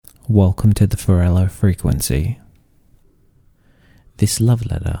Welcome to the Forello Frequency. This love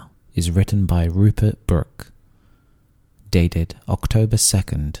letter is written by Rupert Brooke, dated October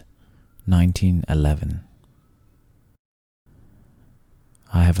 2nd, 1911.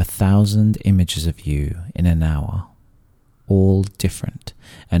 I have 1,000 images of you in an hour, all different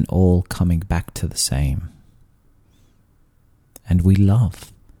and all coming back to the same. And we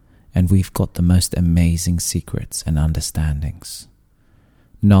love, and we've got the most amazing secrets and understandings.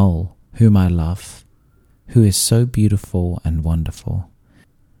 Noel, whom I love, who is so beautiful and wonderful.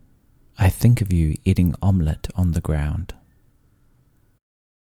 I think of you eating omelette on the ground.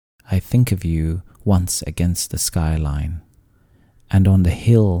 I think of you once against the skyline, and on the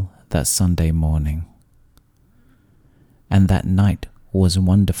hill that Sunday morning. And that night was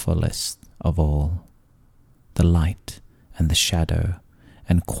wonderfulest of all, the light and the shadow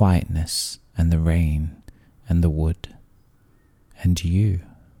and quietness and the rain and the wood and you.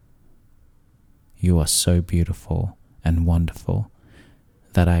 You are so beautiful and wonderful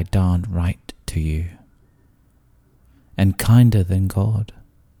that I daren't write to you, and kinder than God.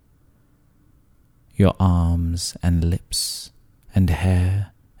 Your arms and lips and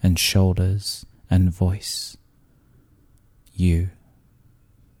hair and shoulders and voice. You.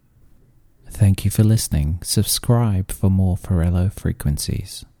 Thank you for listening. Subscribe for more Forello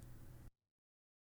Frequencies.